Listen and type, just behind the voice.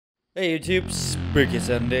Hey YouTube, Spooky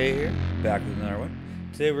Sunday here, back with another one.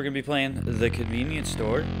 Today we're going to be playing the convenience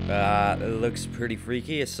store. It looks pretty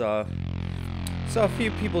freaky. I saw a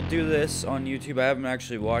few people do this on YouTube. I haven't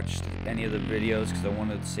actually watched any of the videos because I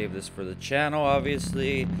wanted to save this for the channel,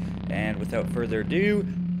 obviously. And without further ado,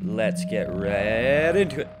 let's get right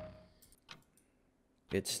into it.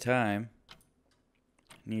 It's time.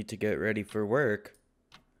 Need to get ready for work.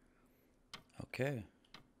 Okay,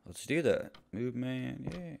 let's do that.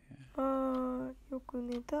 Movement, yeah. よく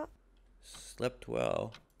寝た。 Slept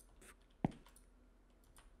well.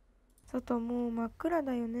 外もう真っ暗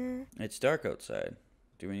だよね。 It's dark outside.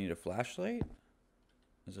 Do we need a flashlight?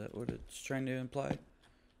 Is that what it's trying to imply?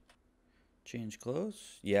 Change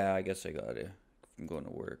clothes? Yeah, I guess I got it. I'm going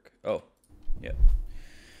to work. Oh, yeah.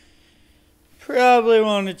 Probably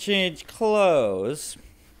want to change clothes.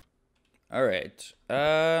 Alright.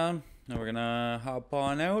 Now we're gonna hop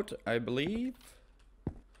on out, I believe.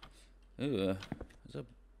 Ooh,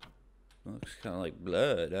 looks kind of like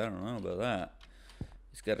blood. I don't know about that.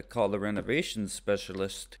 He's got to call the renovation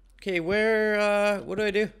specialist. Okay, what do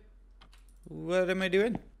I do? What am I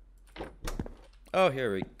doing? Oh,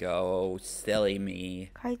 here we go. Silly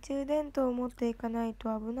me. 懐中電灯を持っていかない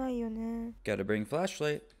と危ないよね。 Gotta bring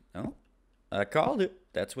flashlight. Oh, I called it.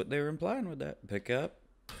 That's what they were implying with that. Pick up.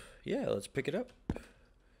 Yeah, let's pick it up.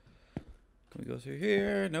 Can we go through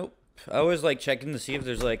here? Nope. I always like checking to see if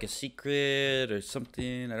there's like a secret or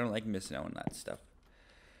something. I don't like missing out on that stuff.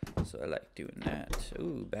 So I like doing that.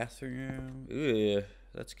 Ooh, bathroom. Ooh,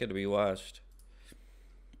 that's gonna be washed.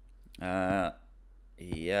 Yeah,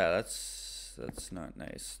 that's not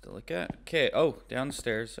nice to look at. Okay, oh,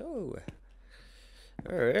 downstairs. Oh.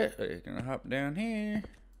 Alright, you're gonna hop down here.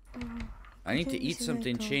 I need to eat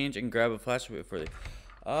something, change, and grab a flashlight before they...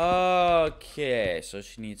 Okay, so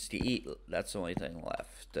she needs to eat. That's the only thing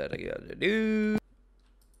left that I gotta do.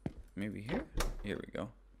 Maybe here? Here we go.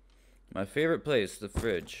 My favorite place, the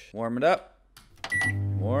fridge. Warm it up.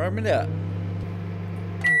 Warm it up.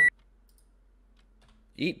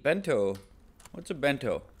 Eat bento. What's a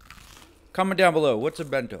bento? Comment down below. What's a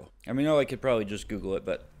bento? I mean, I could probably just Google it,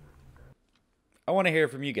 but I want to hear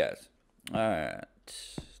from you guys. Alright.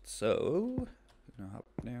 So, I'm gonna hop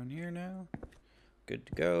down here now. Good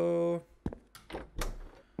to go.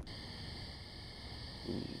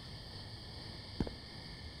 Ooh.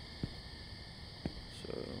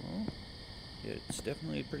 So, yeah, it's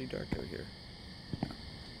definitely pretty dark out here.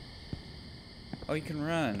 Oh, you can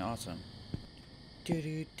run. Awesome.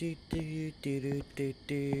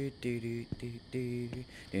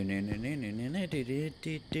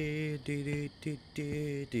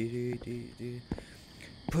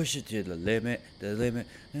 Push it to the limit, the limit.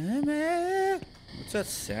 What's that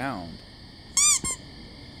sound?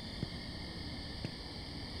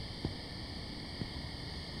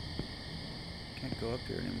 Can't go up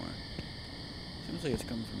here anymore. Seems like it's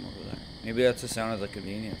coming from over there. Maybe that's the sound of the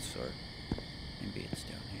convenience store. Maybe it's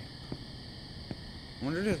down here. I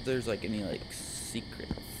wonder if there's like any like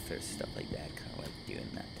secrets or stuff like that. Kind of like doing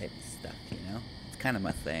that type of stuff, you know? It's kind of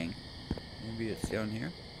my thing. Maybe it's down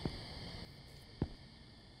here.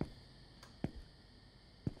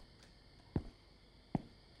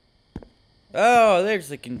 Oh, there's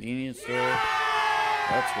the convenience store.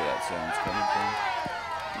 That's where that sound's coming from.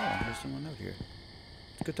 Oh, there's someone out here.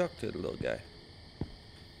 Let's go talk to the little guy.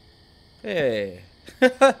 Hey.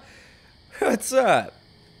 What's up?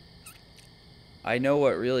 I know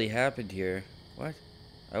what really happened here. What?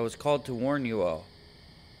 I was called to warn you all.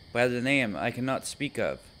 By the name I cannot speak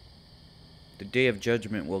of. The day of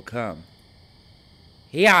judgment will come.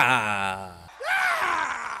 Yeah.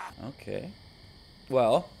 Okay.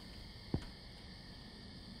 Well.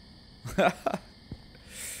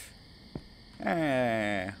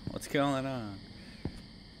 Hey, what's going on?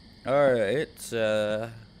 Alright,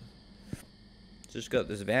 just got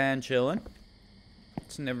this van chilling.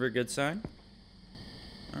 It's never a good sign.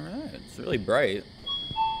 Alright, it's really bright.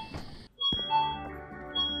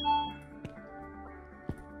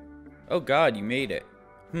 Oh god, you made it.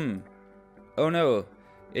 Oh no,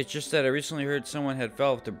 it's just that I recently heard someone had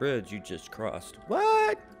fell off the bridge you just crossed.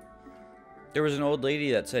 What? There was an old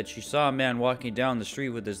lady that said she saw a man walking down the street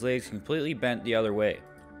with his legs completely bent the other way.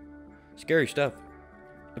 Scary stuff.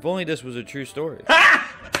 If only this was a true story. Ha!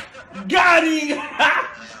 Got him!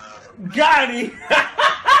 Got him!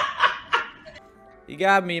 You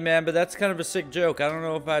got me, man, but that's kind of a sick joke. I don't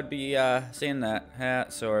know if I'd be saying that. Ha,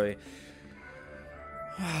 sorry.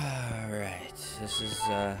 Alright, this is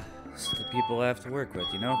the people I have to work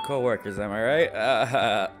with, you know? Co-workers, am I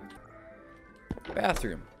right?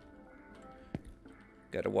 Bathroom.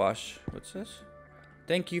 Gotta wash. What's this?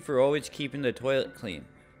 Thank you for always keeping the toilet clean.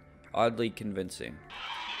 Oddly convincing.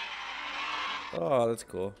 Oh, that's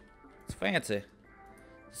cool. It's fancy.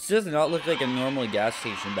 This does not look like a normal gas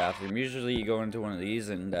station bathroom. Usually you go into one of these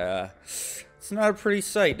and it's not a pretty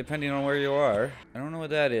sight depending on where you are. I don't know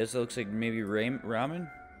what that is. It looks like maybe ramen?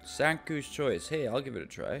 Sanku's choice. Hey, I'll give it a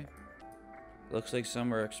try. Looks like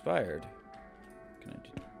some are expired. Can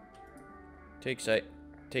I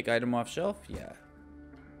take item off shelf? Yeah.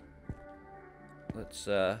 Let's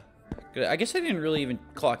I guess I didn't really even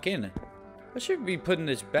clock in. I should be putting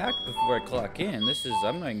this back before I clock in.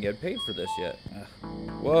 I'm not even getting paid for this yet. Ugh.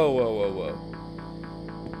 Whoa, whoa, whoa, whoa.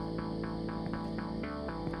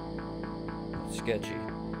 Sketchy.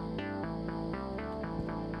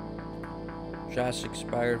 Trash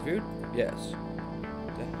expired food? Yes.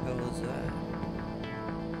 What the hell is that?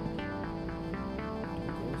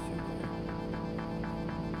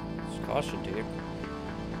 It's caution tape.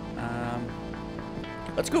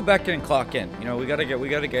 Let's go back in and clock in. You know, we gotta get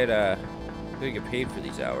paid for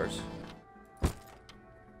these hours.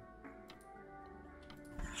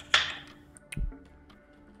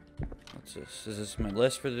 What's this? Is this my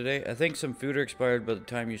list for the day? I think some food are expired by the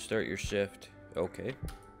time you start your shift. Okay.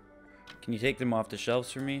 Can you take them off the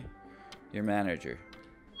shelves for me? Your manager.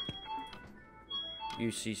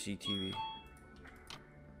 Use CCTV.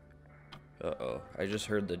 Uh-oh. I just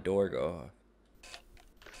heard the door go off.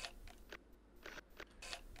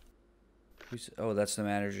 Oh, that's the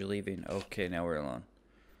manager leaving. Okay, now we're alone.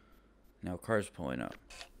 Now car's pulling up.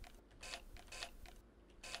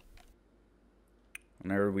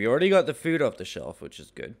 We already got the food off the shelf, which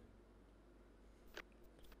is good.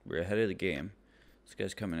 We're ahead of the game. This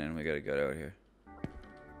guy's coming in. We gotta get out here.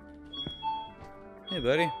 Hey,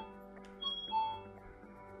 buddy.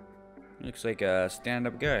 Looks like a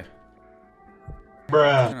stand-up guy.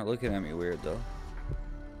 Bruh. Kind of looking at me weird, though.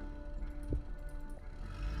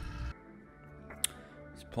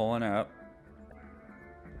 Pulling up.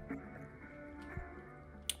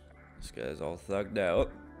 This guy's all thugged out.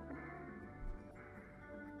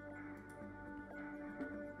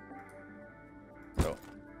 Oh.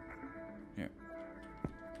 Here.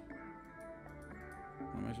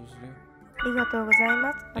 What am I supposed to do? ありがとうござい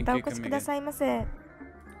ます。またお越しくださいませ。 Oh,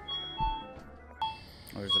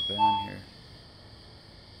 there's a van here.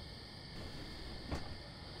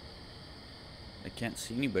 I can't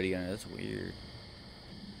see anybody on it. That's weird.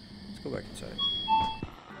 Go back inside.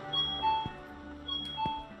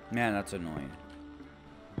 Man, that's annoying.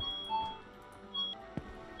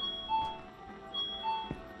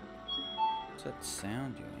 What's that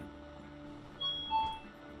sound doing?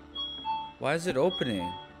 Why is it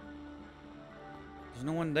opening? There's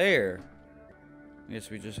no one there. I guess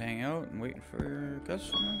we just hang out and wait for a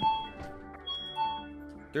customer.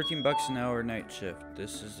 $13 an hour night shift.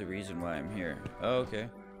 This is the reason why I'm here. Oh, okay.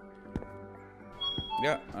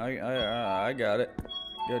 Yeah, I got it.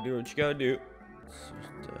 You gotta do what you gotta do. It's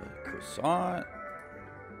just a croissant.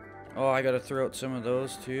 Oh, I gotta throw out some of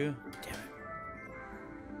those too. Damn it.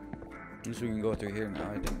 At least we can go through here now.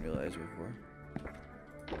 I didn't realize before.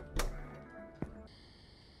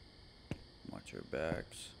 Watch our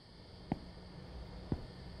backs.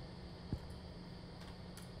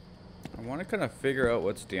 I want to kind of figure out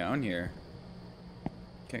what's down here.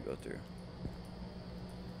 Can't go through.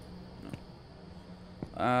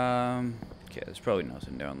 Okay, there's probably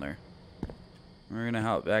nothing down there. We're gonna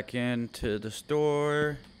hop back into the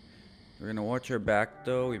store. We're gonna watch our back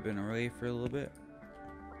though. We've been away for a little bit.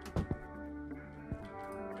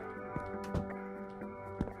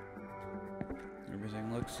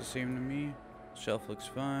 Everything looks the same to me. Shelf looks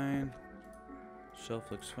fine.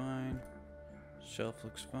 Shelf looks fine. Shelf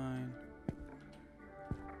looks fine.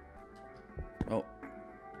 Oh,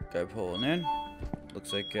 guy pulling in.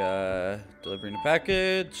 Looks like delivering a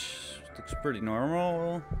package. Looks pretty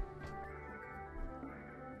normal.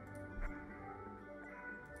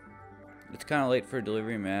 It's kind of late for a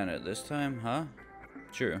delivery man at this time, huh?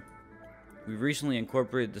 True. We've recently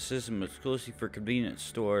incorporated the system exclusively for convenience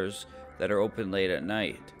stores that are open late at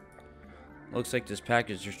night. Looks like this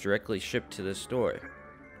package is directly shipped to this store.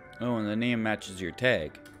 Oh, and the name matches your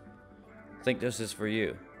tag. I think this is for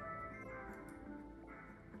you.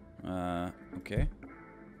 Okay.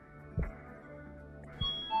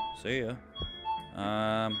 See ya.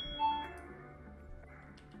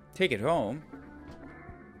 Take it home.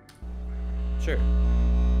 Sure.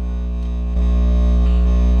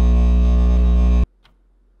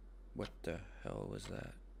 What the hell was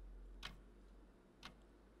that?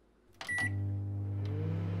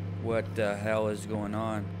 What the hell is going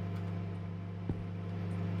on?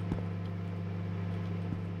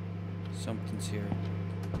 Something's here.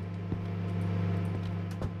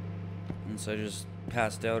 Unless I just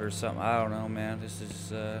passed out or something. I don't know, man. This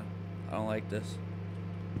is, I don't like this.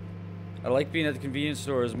 I like being at the convenience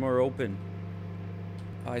store. It's more open.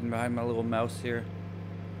 Hiding behind my little mouse here.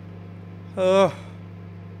 Oh.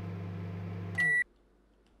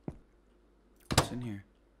 What's in here?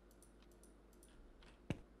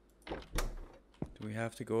 Do we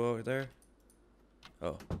have to go over there?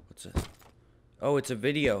 Oh, what's this? Oh, it's a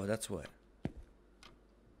video. That's what.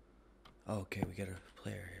 Oh, okay, we got a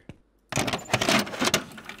player here.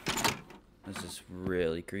 This is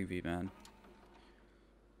really creepy, man.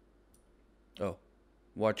 Oh,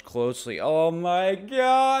 watch closely. Oh my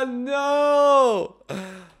god, no!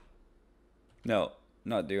 No,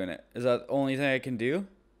 not doing it. Is that the only thing I can do?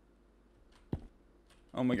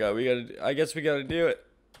 Oh my god, I guess we gotta do it.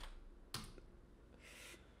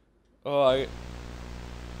 Oh, What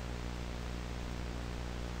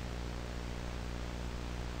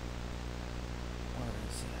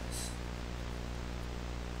is this?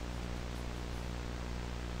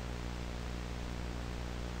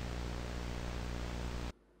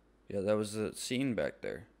 Yeah, that was the scene back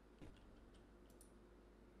there.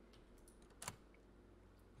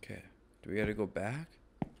 Okay, do we gotta go back?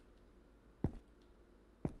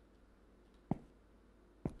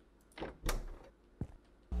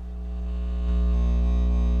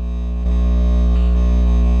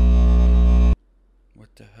 What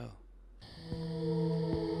the hell?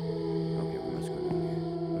 Okay, we must go down here.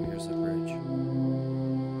 Oh, here's the bridge.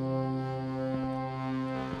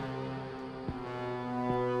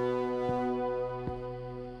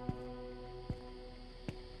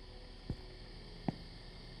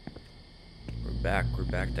 We're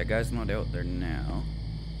back. That guy's not out there now.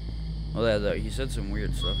 Well, he said some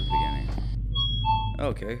weird stuff at the beginning.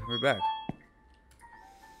 Okay, we're back.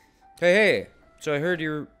 Hey, so I heard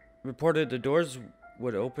you reported the doors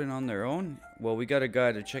would open on their own? Well, we got a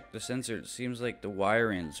guy to check the sensor. It seems like the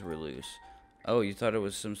wirings were loose. Oh, you thought it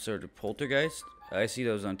was some sort of poltergeist? I see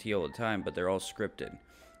those on TV all the time, but they're all scripted.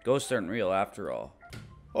 Ghosts aren't real after all.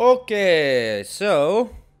 Okay,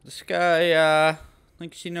 so this guy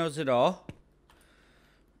thinks he knows it all.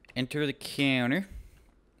 Enter the counter.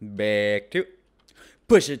 Back to.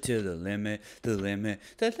 Push it to the limit, the limit,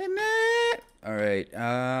 the limit. Alright,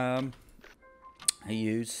 I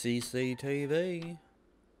use CCTV.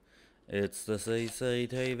 It's the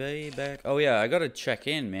CCTV back. Oh yeah, I gotta check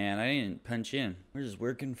in, man. I didn't punch in. We're just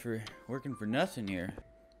working for nothing here.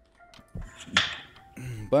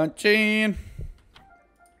 Punch in.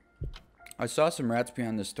 I saw some rats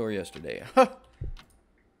behind the store yesterday.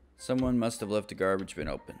 Someone must have left the garbage bin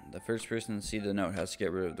open. The first person to see the note has to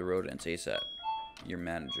get rid of the rodents ASAP. Your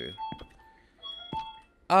manager.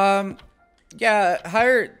 Yeah,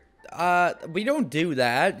 hire. We don't do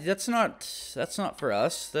that. That's not for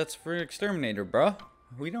us. That's for exterminator, bro.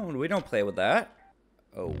 We don't play with that.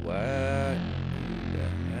 Oh, what the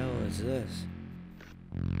hell is this?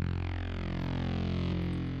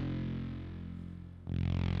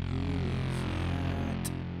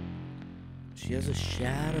 She has a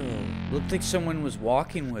shadow. Looked like someone was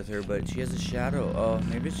walking with her, but she has a shadow. Oh,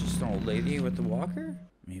 maybe it's just an old lady with a walker?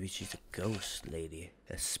 Maybe she's a ghost lady.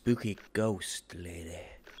 A spooky ghost lady.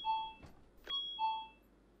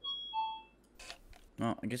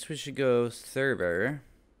 Well, I guess we should go server.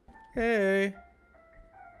 Hey.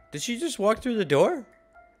 Did she just walk through the door?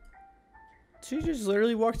 She just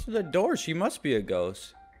literally walked through the door. She must be a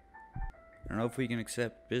ghost. I don't know if we can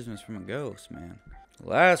accept business from a ghost, man.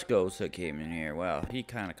 Last ghost that came in here, wow, he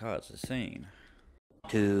kind of caused the scene.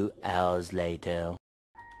 2 hours later.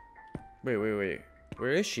 Wait. Where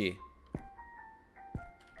is she?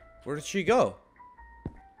 Where did she go?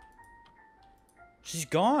 She's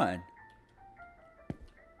gone.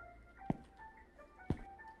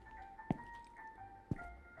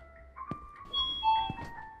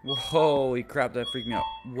 Whoa, holy crap, that freaked me out.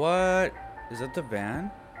 What? Is that the van?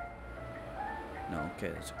 No, okay,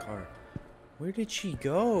 that's a car. Where did she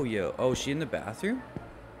go, yo? Oh, is she in the bathroom?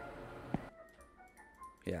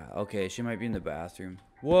 Yeah, okay, she might be in the bathroom.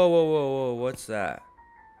 Whoa, what's that?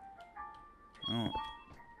 Oh.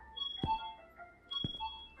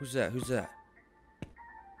 Who's that?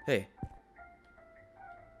 Hey.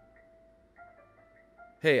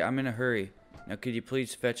 Hey, I'm in a hurry. Now, could you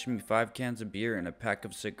please fetch me 5 cans of beer and a pack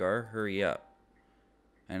of cigar? Hurry up.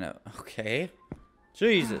 I know. Okay.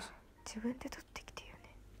 Jesus.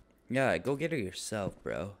 Yeah, go get her yourself,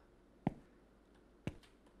 bro.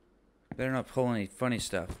 Better not pull any funny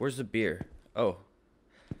stuff. Where's the beer? Oh.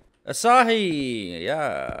 Asahi!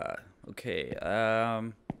 Yeah. Okay,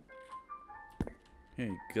 here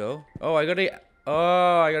you go. Oh, I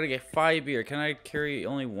gotta get 5 beer. Can I carry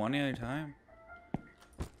only one at a time?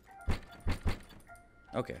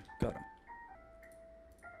 Okay, got him.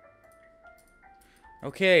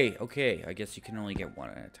 Okay, okay. I guess you can only get one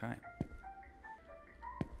at a time.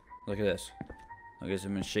 Look at this. I guess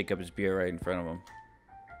I'm gonna shake up his beer right in front of him.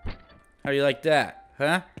 How do you like that?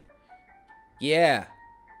 Huh? Yeah.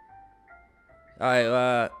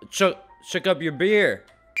 I shook up your beer.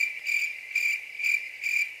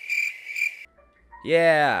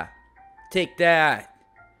 Yeah. Take that.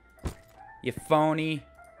 You phony.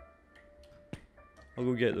 I'll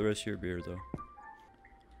go get the rest of your beer though.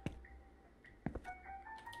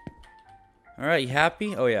 Alright, you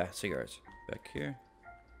happy? Oh yeah, cigarettes. Back here.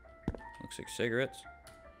 Looks like cigarettes.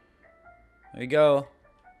 There you go.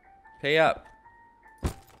 Pay up.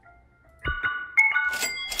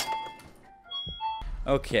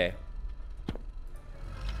 Okay.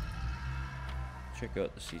 Check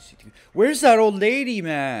out the CCTV. Where's that old lady,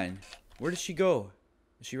 man? Where did she go?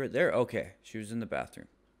 Is she right there? Okay. She was in the bathroom.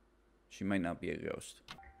 She might not be a ghost.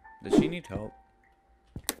 Does she need help?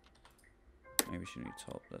 Maybe she needs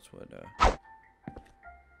help. That's what, the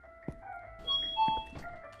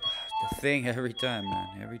thing every time,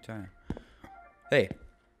 man. Every time. Hey.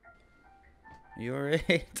 You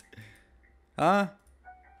alright? Huh?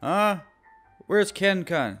 Huh? Where's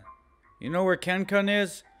Ken-kun? You know where Ken-kun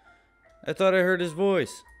is? I thought I heard his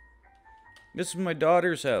voice. This is my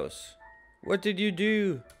daughter's house. What did you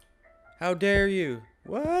do? How dare you?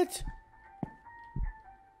 What?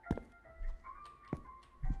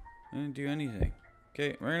 I didn't do anything.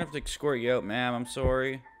 Okay, we're gonna have to escort you out, ma'am. I'm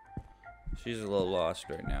sorry. She's a little lost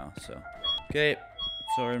right now, so. Okay.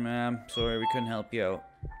 Sorry, ma'am. Sorry, we couldn't help you out.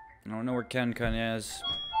 I don't know where Ken-kun is.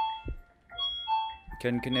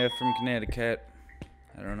 Ken-kun from Connecticut.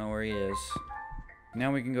 I don't know where he is.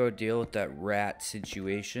 Now we can go deal with that rat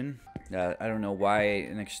situation. I don't know why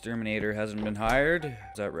an exterminator hasn't been hired.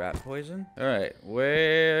 Is that rat poison? Alright,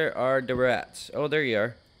 where are the rats? Oh, there you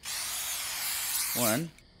are. One.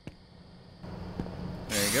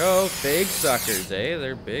 There you go. Big suckers, eh?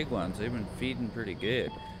 They're big ones. They've been feeding pretty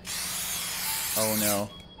good. Oh no.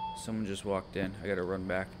 Someone just walked in. I gotta run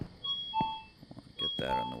back. Get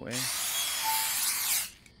that on the way.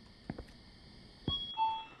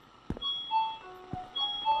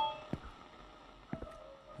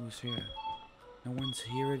 Who's here? No one's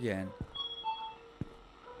here again.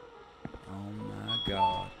 Oh my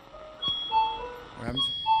god. What happens?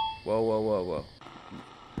 Whoa, whoa, whoa, whoa.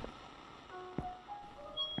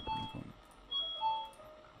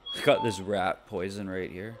 Got this rat poison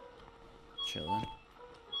right here. Chilling.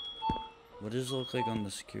 What does it look like on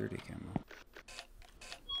the security camera?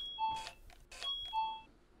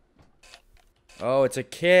 Oh, it's a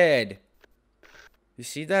kid. You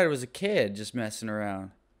see that? It was a kid just messing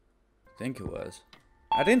around. I think it was.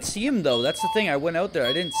 I didn't see him though. That's the thing. I went out there.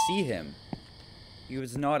 I didn't see him. He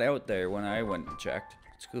was not out there when I went and checked.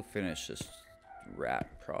 Let's go finish this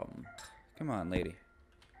rat problem. Come on, lady.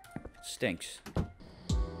 Stinks.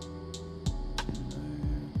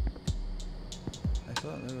 I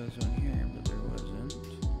thought there was one here, but there wasn't.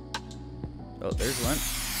 Oh, there's one.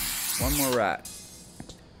 One more rat.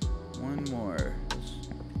 One more.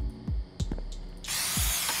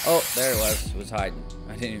 Oh, there it was. It was hiding.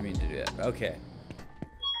 I didn't even mean to do that. Okay.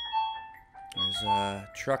 There's a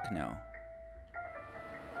truck now.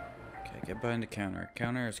 Okay, get behind the counter.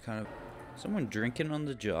 Counter is kind of... Someone drinking on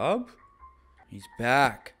the job? He's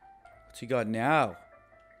back. What's he got now?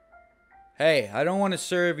 Hey, I don't want to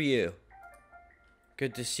serve you.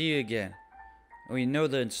 Good to see you again. Oh, you know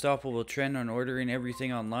the unstoppable trend on ordering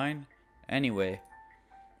everything online? Anyway,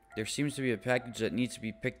 there seems to be a package that needs to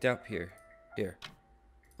be picked up here. Here.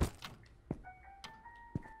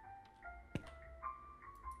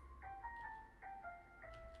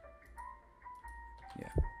 Yeah.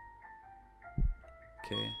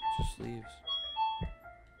 Okay, just leaves.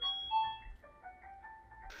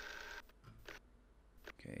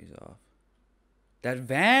 Okay, he's off. That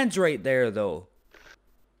van's right there, though.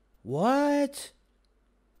 What?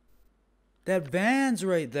 That van's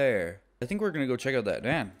right there. I think we're gonna go check out that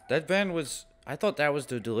van. That van was... I thought that was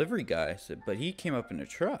the delivery guy, but he came up in a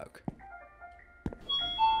truck.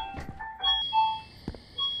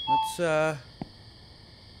 Let's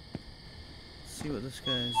see what this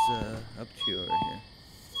guy's up to over here.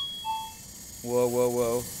 Whoa, whoa,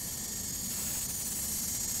 whoa.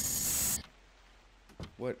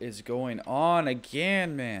 What is going on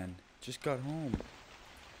again, man? Just got home.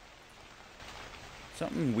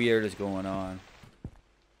 Something weird is going on.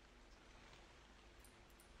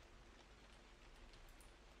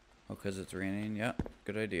 Oh, because it's raining? Yeah,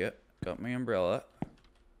 good idea. Got my umbrella.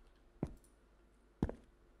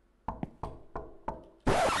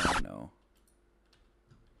 Oh no.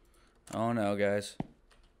 Oh no, guys.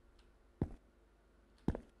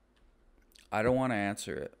 I don't want to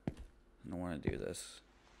answer it. I don't want to do this.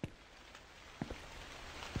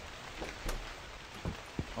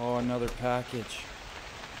 Oh, another package.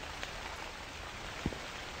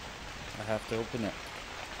 I have to open it.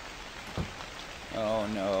 Oh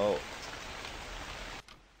no.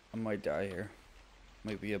 I might die here.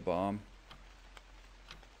 Might be a bomb.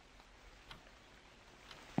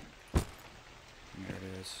 There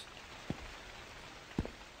it is.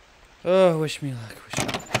 Oh, wish me luck. Wish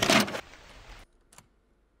me luck.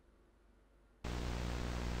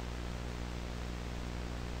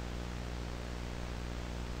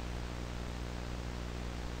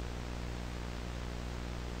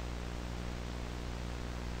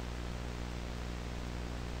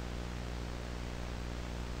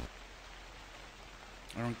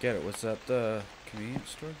 I don't get it. What's that, the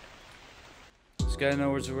convenience store? This guy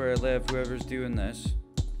knows where I live, whoever's doing this.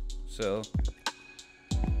 So,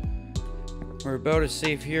 we're about as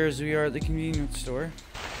safe here as we are at the convenience store.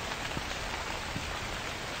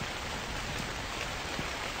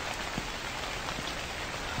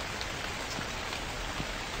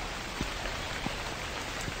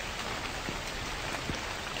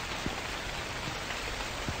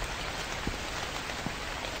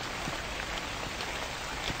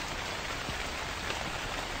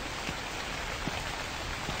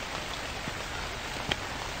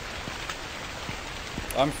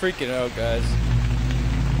 I'm freaking out, guys.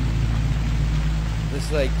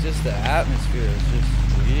 This, like, just the atmosphere is just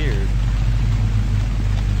weird.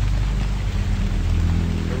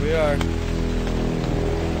 Here we are.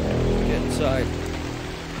 Get inside.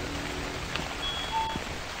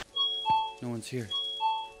 No one's here.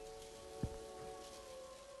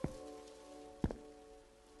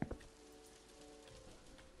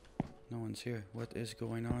 No one's here. What is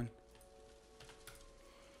going on?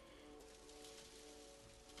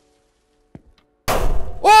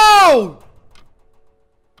 Whoa!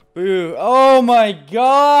 Boo. Oh my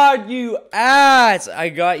god, you ass! I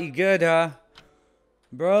got you good, huh?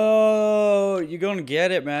 Bro, you're gonna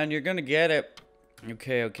get it, man. You're gonna get it.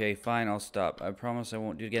 Okay, okay, fine, I'll stop. I promise I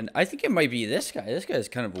won't do it again. I think it might be this guy. This guy's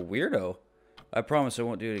kind of a weirdo. I promise I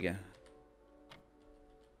won't do it again.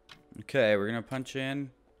 Okay, we're gonna punch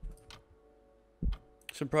in.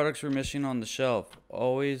 Some products were missing on the shelf.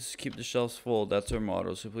 Always keep the shelves full. That's our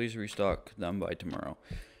motto. So please restock them by tomorrow.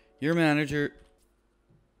 Your manager.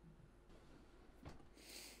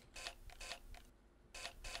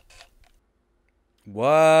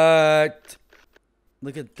 What?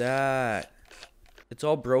 Look at that. It's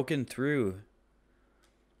all broken through.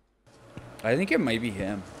 I think it might be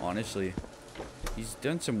him, honestly. He's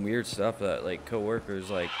done some weird stuff that, like,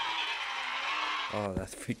 coworkers, like... Oh, that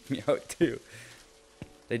freaked me out, too.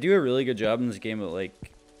 They do a really good job in this game of, like,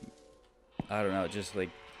 I don't know, just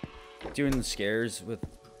like doing the scares with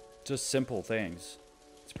just simple things.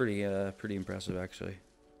 It's pretty impressive, actually.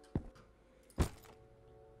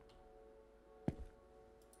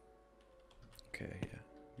 Okay, yeah,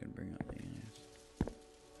 I'm gonna bring up these.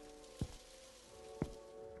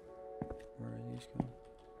 Where are these going?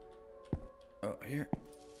 Oh, here.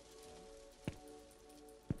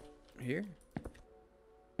 Here?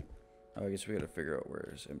 Oh, I guess we gotta figure out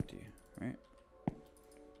where it's empty, right?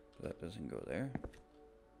 That doesn't go there.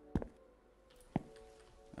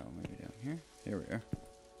 Oh, maybe down here. Here we are.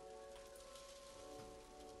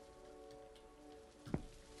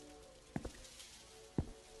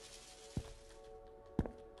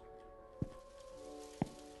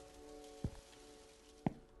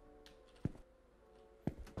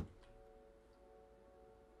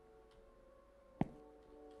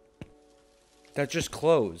 That just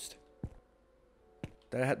closed.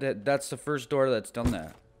 That's the first door that's done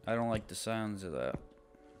that. I don't like the sounds of that.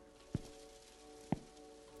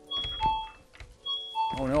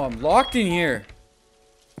 Oh no, I'm locked in here.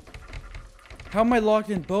 How am I locked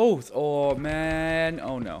in both? Oh man.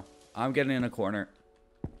 Oh no. I'm getting in a corner.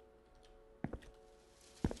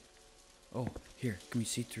 Oh, here. Can we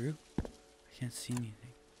see through? I can't see anything.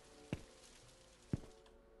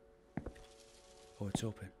 Oh, it's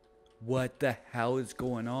open. What the hell is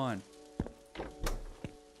going on?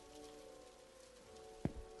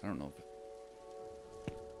 I don't know.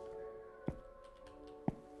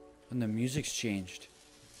 And the music's changed.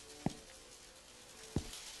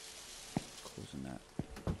 Closing that.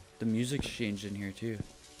 The music's changed in here too.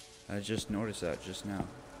 I just noticed that just now.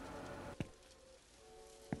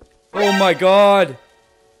 Oh my god!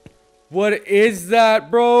 What is that,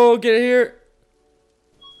 bro? Get here!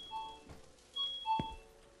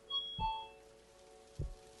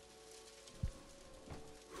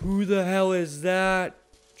 Who the hell is that?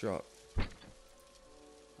 Drop.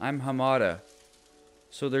 I'm Hamada.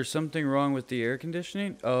 So there's something wrong with the air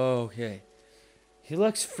conditioning? Oh, okay. He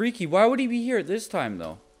looks freaky. Why would he be here at this time,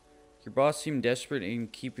 though? Your boss seemed desperate in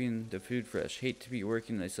keeping the food fresh. Hate to be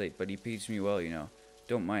working this late, but he pays me well, you know.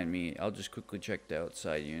 Don't mind me. I'll just quickly check the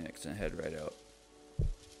outside units and head right out.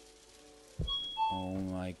 Oh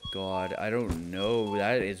my god. I don't know.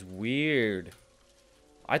 That is weird.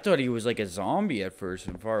 I thought he was like a zombie at first.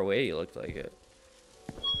 From far away, he looked like it.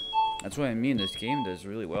 That's what I mean. This game does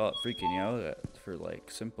really well at freaking you out for like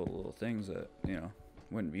simple little things that, you know,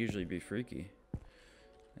 wouldn't usually be freaky.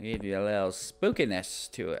 I gave you a little spookiness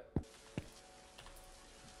to it.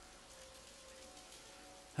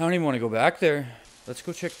 I don't even want to go back there. Let's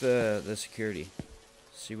go check the security.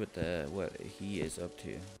 See what he is up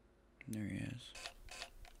to. There he is.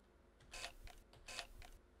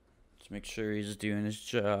 Let's make sure he's doing his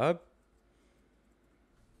job.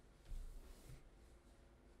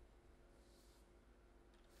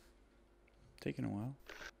 Taking a while.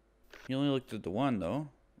 He only looked at the one though,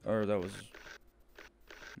 or that was.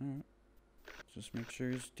 Alright. Just make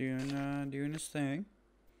sure he's doing his thing.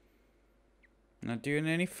 Not doing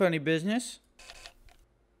any funny business.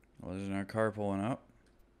 Well, isn't our car pulling up?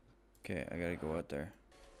 Okay, I gotta go out there.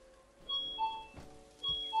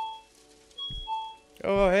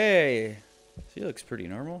 Oh, hey! He looks pretty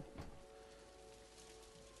normal.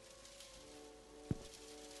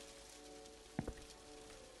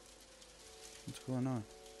 What's going on?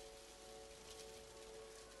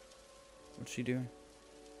 What's she doing?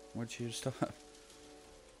 Why'd she stop?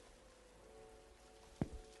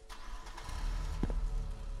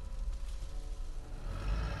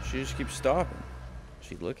 She just keeps stopping.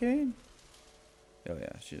 She looking? Oh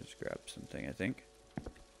yeah, she just grabbed something, I think.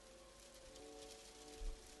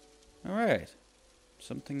 Alright.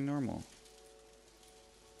 Something normal.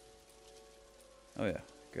 Oh yeah,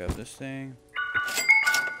 grab this thing.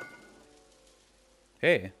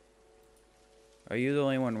 Hey. Are you the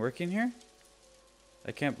only one working here?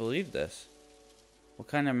 I can't believe this. What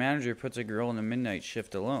kind of manager puts a girl in a midnight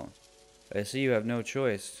shift alone? I see you have no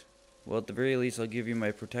choice. Well, at the very least, I'll give you my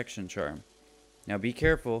protection charm. Now be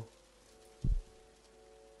careful.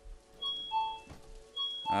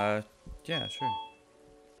 Yeah, sure.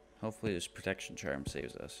 Hopefully this protection charm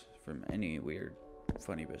saves us from any weird,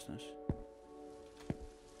 funny business.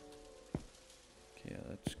 Okay,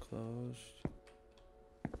 that's closed.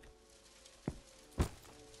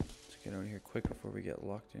 Let's get out of here quick before we get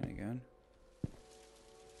locked in again.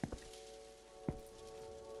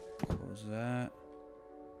 Close that.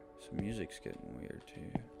 Some music's getting weird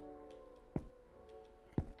too.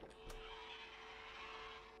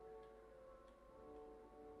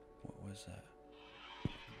 What was that?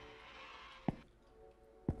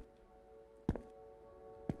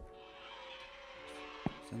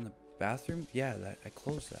 It's in the bathroom? Yeah, I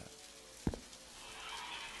closed that.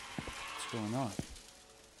 What's going on?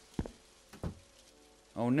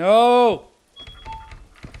 Oh no!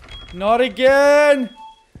 Not again!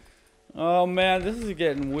 Oh man, this is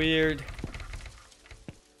getting weird.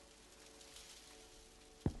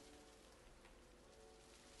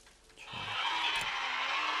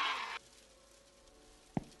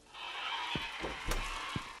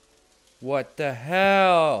 What the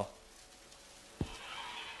hell?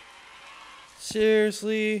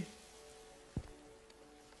 Seriously?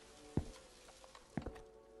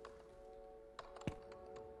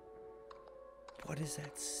 What is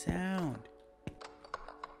that sound?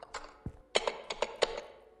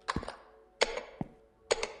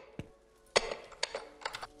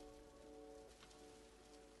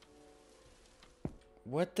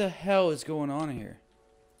 What the hell is going on here?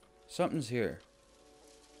 Something's here.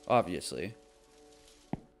 Obviously.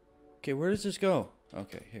 Okay, where does this go?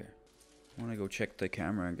 Okay, here. I want to go check the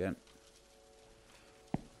camera again.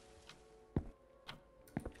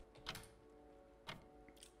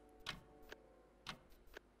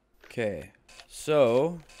 Okay,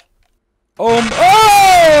 so... Oh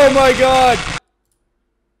my god!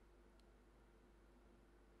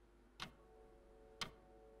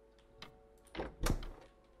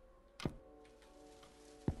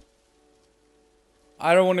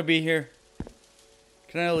 I don't want to be here.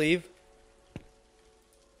 Can I leave?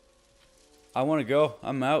 I want to go.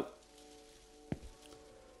 I'm out.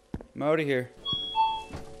 I'm out of here.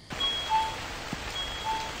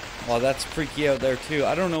 Wow, that's freaky out there too.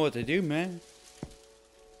 I don't know what to do, man.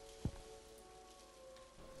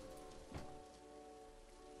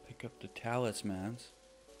 Pick up the talismans.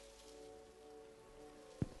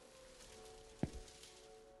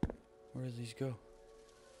 Where does these go?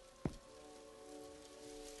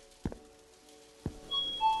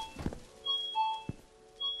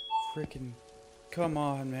 Freaking, come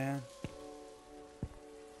on, man.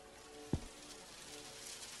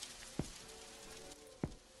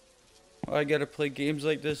 I gotta play games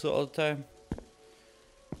like this all the time.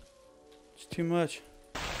 It's too much.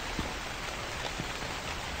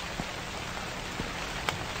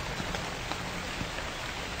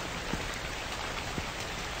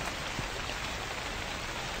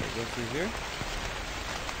 Okay, go through here.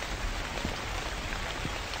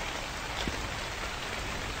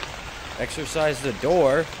 Exercise the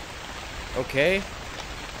door. Okay.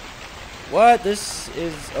 What? This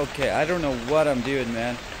is... Okay, I don't know what I'm doing,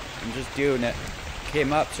 man. I'm just doing it.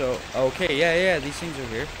 Came up, so... Okay, yeah, these things are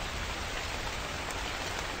here.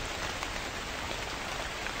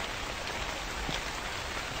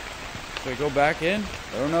 Should I go back in?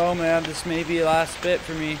 I don't know, man. This may be the last bit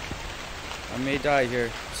for me. I may die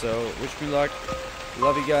here. So, wish me luck.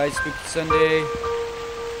 Love you guys. Spooky Sunday.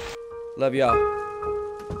 Love y'all.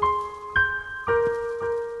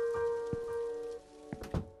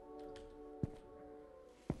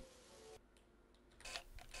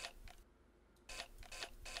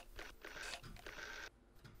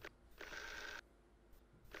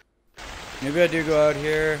 Maybe I do go out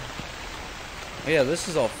here. Oh yeah, this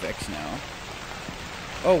is all fixed now.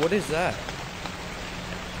 Oh, what is that?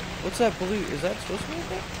 What's that blue? Is that supposed to be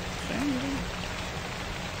that thing?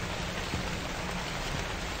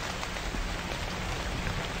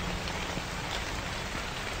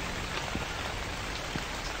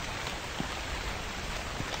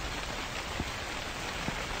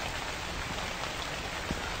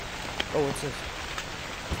 Oh, what's this?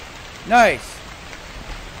 Nice!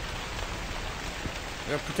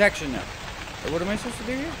 We have protection now. Or what am I supposed to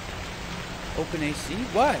do here? Open AC?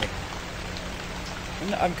 Why?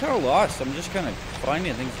 I'm kind of lost. I'm just kind of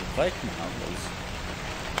finding things to click now.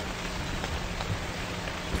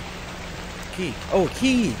 Key. Oh,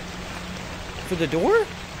 key! For the door?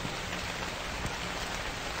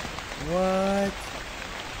 What?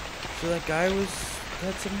 So that guy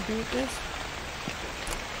had something to do with this?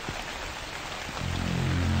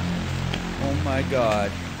 Oh my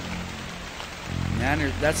god.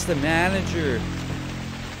 That's the manager.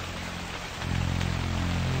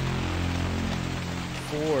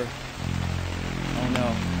 4. Oh no.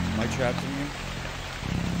 Am I trapped in here?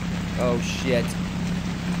 Oh shit.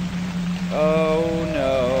 Oh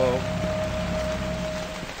no.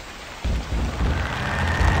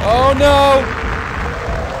 Oh no!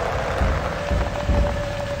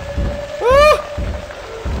 Ah!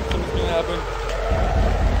 Something's gonna happen.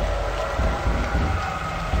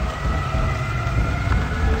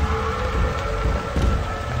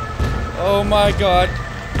 Oh my god.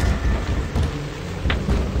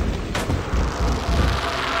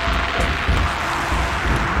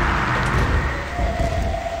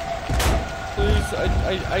 Please,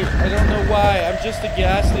 I don't know why. I'm just a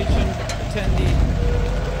gas station attendee.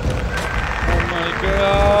 Oh my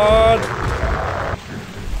god.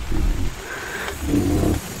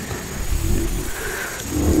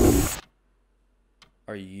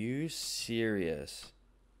 Are you serious?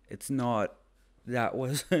 It's not. That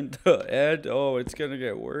wasn't the end. Oh, it's gonna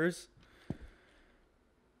get worse.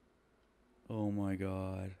 Oh my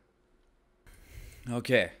god.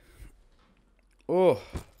 Okay. Oh,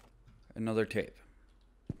 another tape.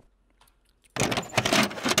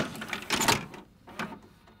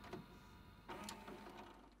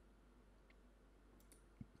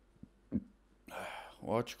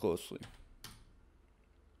 Watch closely.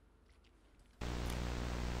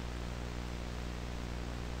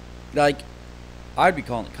 Like, I'd be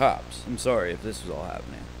calling the cops. I'm sorry if this was all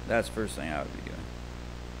happening. That's the first thing I would be doing.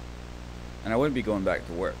 And I wouldn't be going back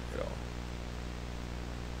to work at all.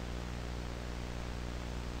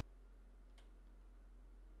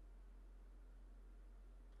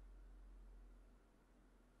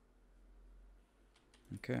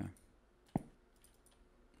 Okay.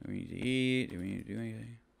 Do we need to eat? Do we need to do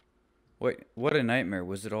anything? Wait, what a nightmare.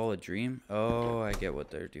 Was it all a dream? Oh, I get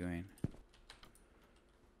what they're doing.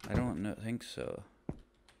 I don't think so.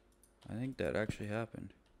 I think that actually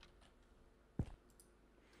happened.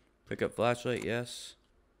 Pick up flashlight, yes.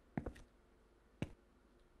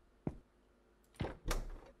 I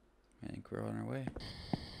think we're on our way.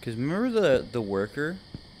 Cause remember the worker,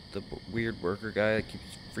 the weird worker guy that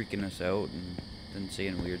keeps freaking us out and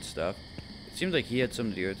saying weird stuff. It seems like he had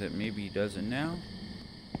something to do with it. Maybe he doesn't now.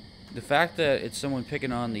 The fact that it's someone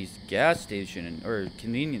picking on these gas station or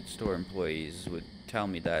convenience store employees would tell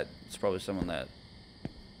me that it's probably someone that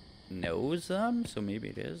knows them, so maybe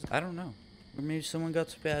it is. I don't know. Or maybe someone got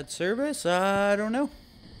some bad service. I don't know.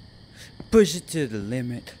 Push it to the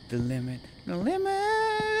limit, the limit, the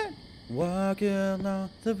limit. Walk along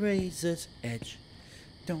the razor's edge.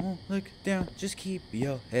 Don't look down, just keep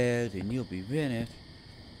your head and you'll be in it.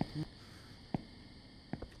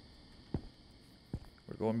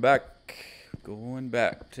 going back. Going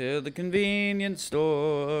back to the convenience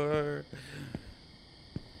store.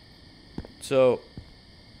 So,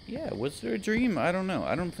 yeah, was there a dream? I don't know.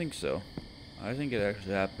 I don't think so. I think it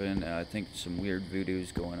actually happened, and I think some weird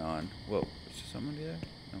voodoo's going on. Whoa, is there somebody there?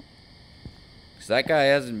 No. Because that guy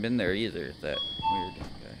hasn't been there either, that weird guy.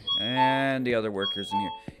 And the other workers in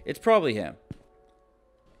here. It's probably him.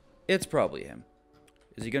 It's probably him.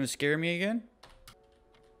 Is he going to scare me again?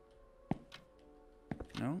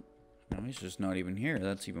 No? No, he's just not even here.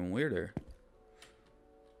 That's even weirder.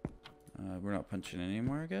 We're not punching in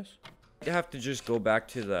anymore, I guess. You have to just go back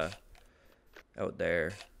to the... out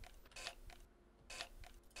there.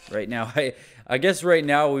 Right now, I guess right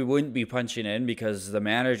now we wouldn't be punching in because the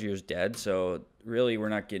manager's dead. So, really, we're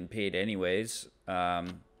not getting paid anyways.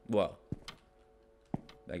 Well,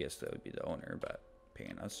 I guess that would be the owner, but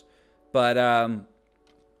paying us. But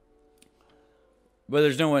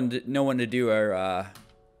there's no one to do our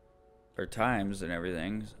times and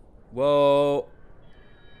everything. Whoa.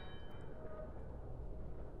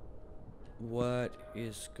 What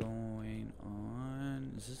is going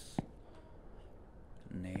on? Is this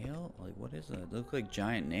nail? Like, what is that? They look like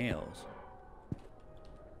giant nails.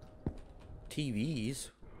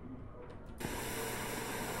 TVs. Oh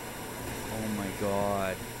my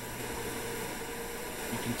god.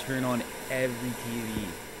 You can turn on every TV.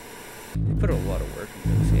 They put a lot of work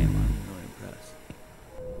into this game. I'm really impressed.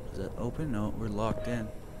 Is that open? No, we're locked in.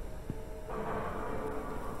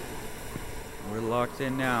 We're locked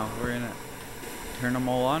in now. We're gonna turn them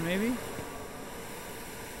all on, maybe?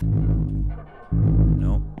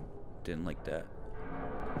 Nope. Didn't like that.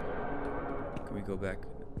 Can we go back?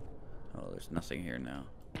 Oh, there's nothing here now.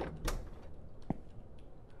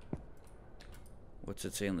 What's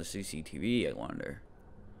it say on the CCTV, I wonder?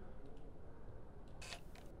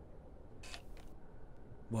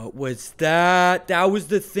 What was that? That was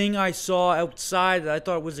the thing I saw outside that I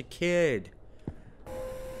thought was a kid.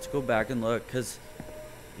 Let's go back and look, because,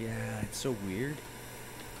 yeah, it's so weird.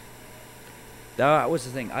 That was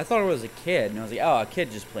the thing. I thought it was a kid, and I was like, oh, a kid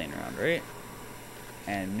just playing around, right?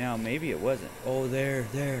 And now maybe it wasn't. Oh, there.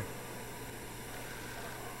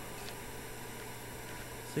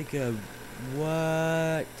 It's like a...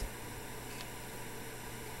 what?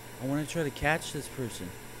 I want to try to catch this person.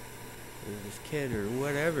 Or this kid or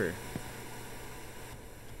whatever.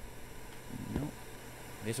 Nope.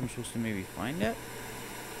 I guess I'm supposed to maybe find it?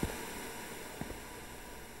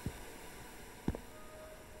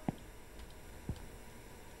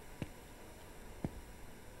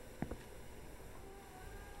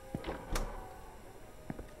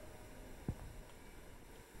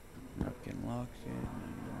 Not getting locked in anymore.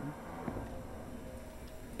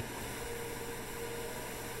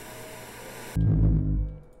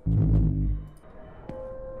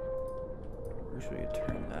 Wish we could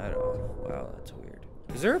turn that off. Wow, that's weird.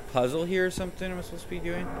 Is there a puzzle here or something I'm supposed to be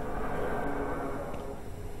doing?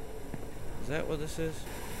 Is that what this is?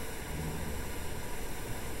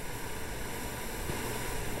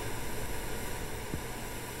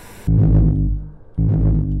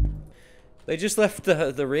 They just left the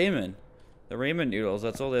ramen. The ramen noodles,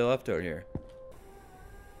 that's all they left out here.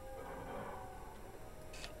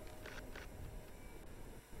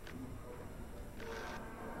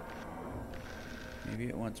 Maybe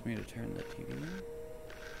it wants me to turn the TV on.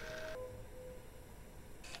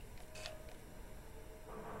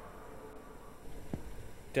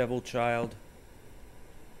 Devil child.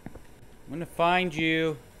 I'm gonna find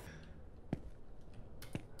you.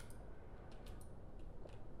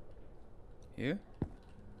 Here?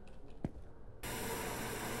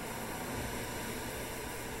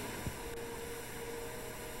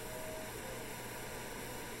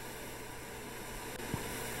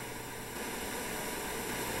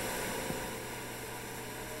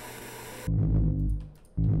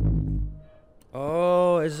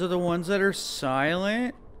 Oh, is it the ones that are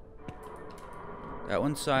silent? That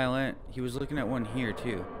one's silent. He was looking at one here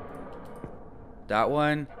too. That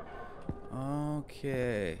one.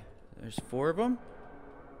 Okay. There's 4 of them.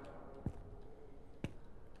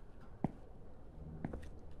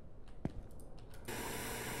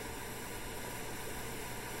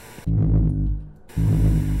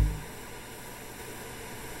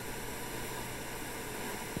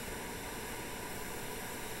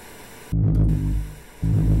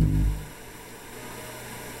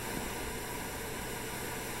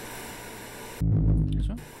 This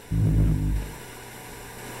one?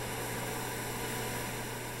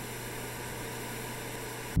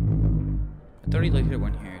 I thought he looked at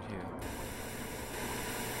one here too.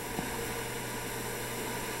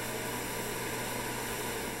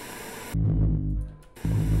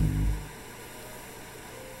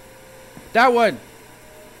 That one.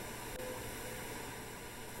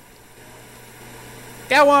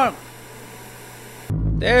 That one.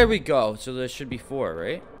 There we go. So there should be 4,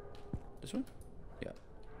 right? This one? Yeah.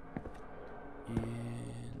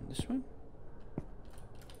 And this one.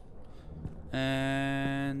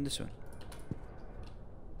 And this one.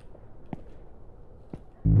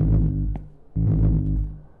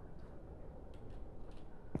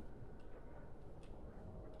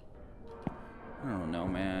 I don't know,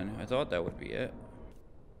 man. I thought that would be it.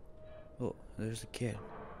 Oh, there's a kid.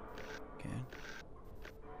 Okay.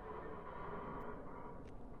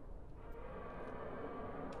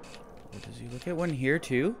 Oh, does he look at one here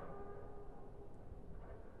too?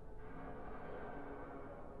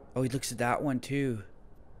 Oh, he looks at that one too.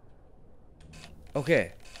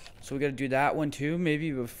 Okay. So we gotta do that one too,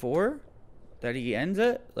 maybe before that he ends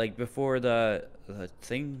it? Like before the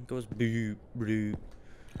thing goes boop, boop.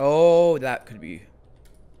 Oh, that could be.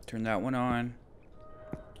 Turn that one on.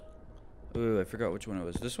 Ooh, I forgot which one it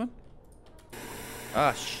was. This one?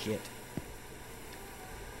 Ah, shit.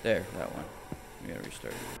 There, that one. We gotta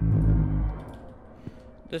restart.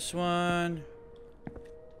 This one.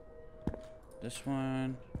 This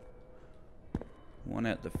one. One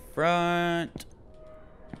at the front.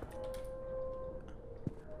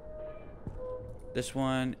 This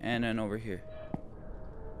one, and then over here.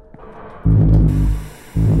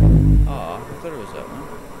 Aw, I thought it was that one.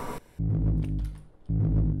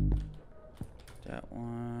 That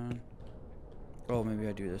one. Oh, maybe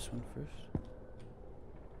I do this one first.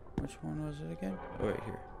 Which one was it again? Oh, right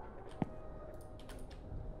here.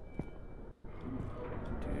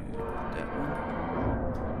 Do that one.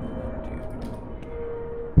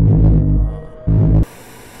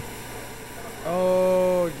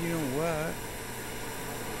 Oh, you know what?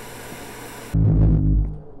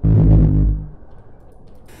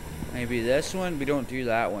 Maybe this one? We don't do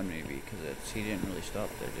that one, maybe, because he didn't really stop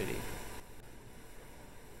there, did he?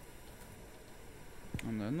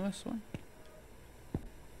 And then this one?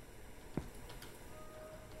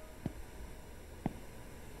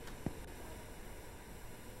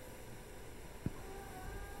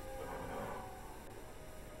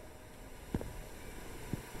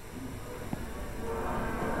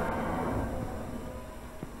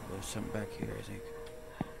 There's something back here, I think.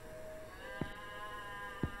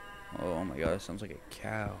 Oh my god, that sounds like a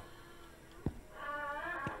cow.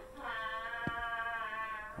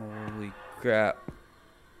 Holy crap.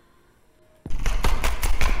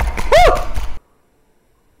 Woo!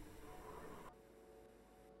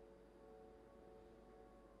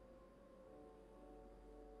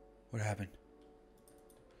 What happened?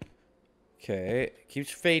 Okay, it keeps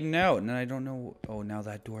fading out, and then I don't know. Oh, now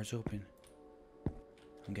that door's open.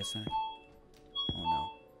 I'm guessing. Oh no.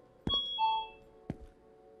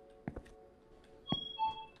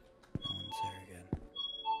 No one's there again.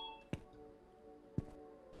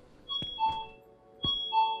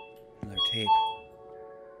 Another tape.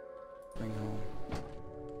 Bring home.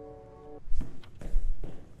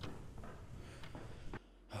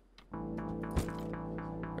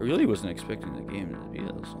 I really wasn't expecting the game to be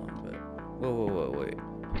this long, but whoa, wait.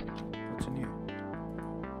 What's in here?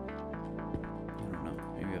 I don't know.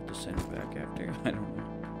 Maybe I have to send it back after. I don't know.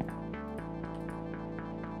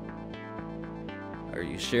 Are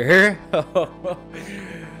you sure?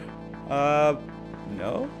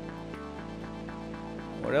 No.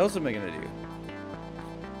 What else am I gonna do?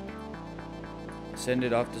 Send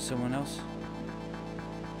it off to someone else?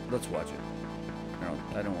 Let's watch it.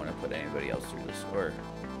 I don't want to put anybody else through this or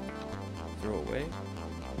throw away.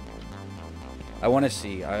 I want to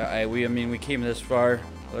see. I mean, we came this far.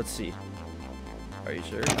 Let's see. Are you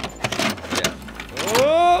sure? Yeah.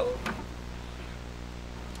 Oh!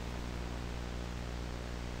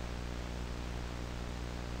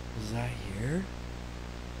 Is that here?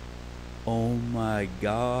 Oh my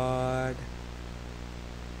god.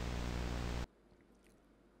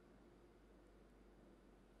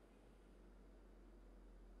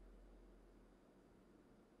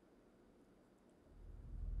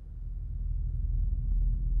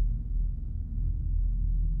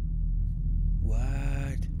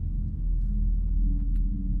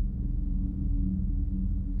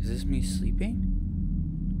 Is this me sleeping?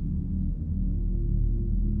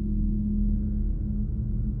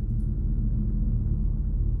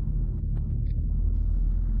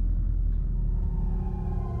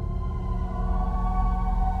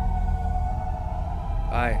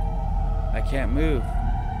 I can't move.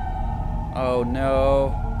 Oh no.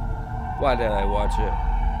 Why did I watch it?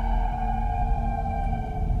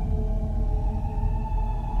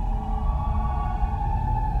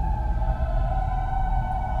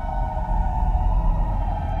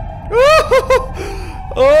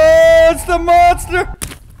 Oh, it's the monster!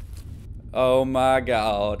 Oh my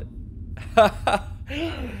god.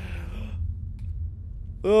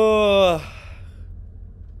 Oh.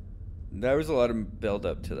 There was a lot of build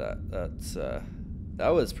up to that. That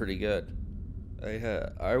was pretty good.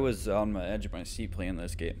 I was on my edge of my seat playing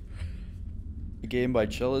this game. A game by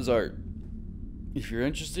Chilla's Art. If you're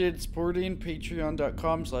interested in supporting,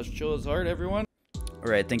 patreon.com/Chilla's Art, everyone.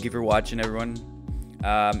 Alright, thank you for watching, everyone.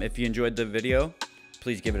 If you enjoyed the video,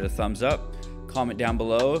 please give it a thumbs up. Comment down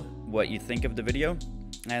below what you think of the video.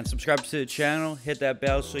 And subscribe to the channel, hit that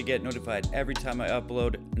bell so you get notified every time I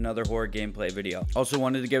upload another horror gameplay video. Also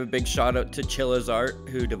wanted to give a big shout out to Chilla's Art,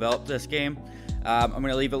 who developed this game. I'm going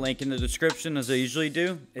to leave a link in the description as I usually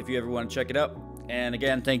do, if you ever want to check it out. And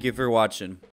again, thank you for watching.